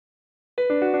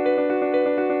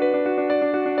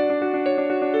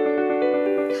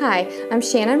Hi, I'm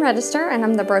Shannon Register, and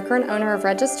I'm the broker and owner of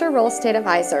Register Real Estate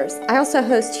Advisors. I also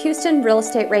host Houston Real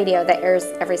Estate Radio that airs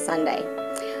every Sunday.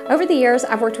 Over the years,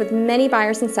 I've worked with many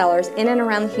buyers and sellers in and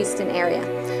around the Houston area.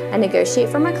 I negotiate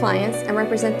for my clients and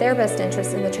represent their best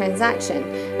interests in the transaction,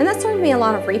 and that's earned me a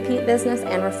lot of repeat business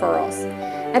and referrals.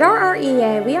 At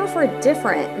RREA, we offer a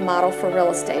different model for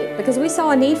real estate because we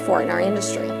saw a need for it in our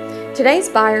industry. Today's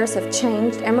buyers have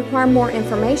changed and require more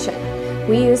information.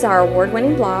 We use our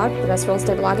award-winning blog, the best real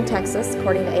estate blog in Texas,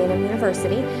 according to AM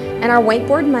University, and our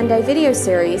Wakeboard Monday video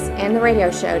series and the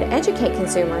radio show to educate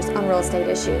consumers on real estate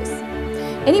issues.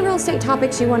 Any real estate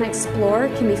topics you want to explore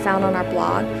can be found on our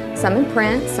blog, some in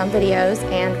print, some videos,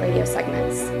 and radio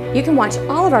segments. You can watch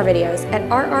all of our videos at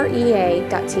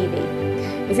rrea.tv.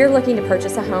 If you're looking to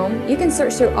purchase a home, you can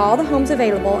search through all the homes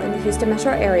available in the Houston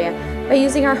metro area by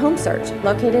using our home search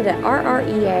located at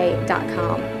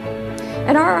rrea.com.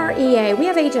 At RREA, we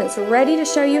have agents ready to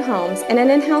show you homes and an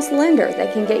in-house lender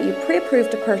that can get you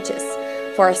pre-approved to purchase.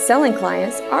 For our selling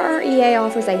clients, RREA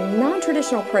offers a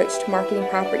non-traditional approach to marketing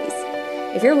properties.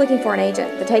 If you're looking for an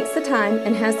agent that takes the time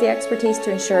and has the expertise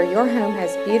to ensure your home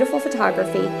has beautiful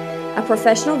photography, a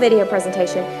professional video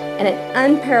presentation, and an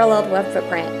unparalleled web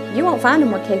footprint, you won't find a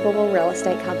more capable real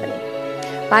estate company.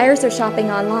 Buyers are shopping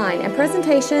online, and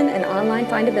presentation and online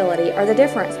findability are the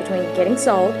difference between getting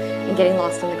sold and getting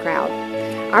lost in the crowd.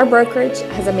 Our brokerage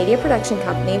has a media production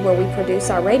company where we produce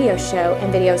our radio show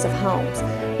and videos of homes.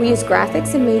 We use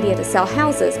graphics and media to sell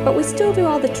houses, but we still do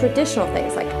all the traditional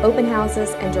things like open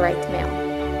houses and direct mail.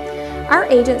 Our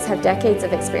agents have decades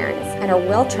of experience and are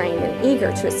well trained and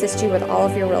eager to assist you with all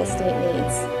of your real estate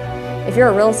needs. If you're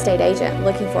a real estate agent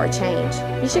looking for a change,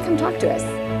 you should come talk to us.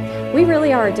 We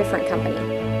really are a different company.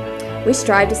 We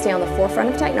strive to stay on the forefront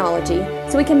of technology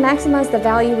so we can maximize the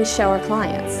value we show our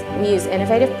clients. We use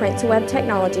innovative print-to-web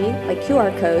technology, like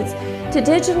QR codes, to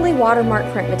digitally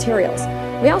watermark print materials.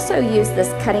 We also use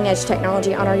this cutting-edge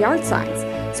technology on our yard signs.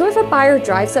 So if a buyer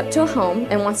drives up to a home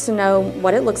and wants to know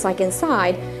what it looks like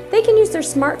inside, they can use their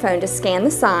smartphone to scan the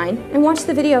sign and watch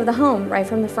the video of the home right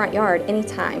from the front yard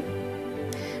anytime.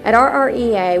 At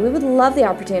RREA, we would love the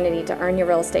opportunity to earn your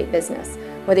real estate business.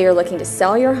 Whether you're looking to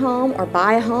sell your home or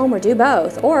buy a home or do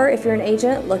both, or if you're an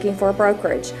agent looking for a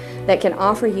brokerage that can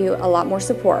offer you a lot more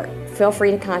support, feel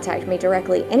free to contact me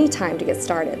directly anytime to get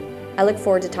started. I look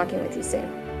forward to talking with you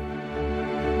soon.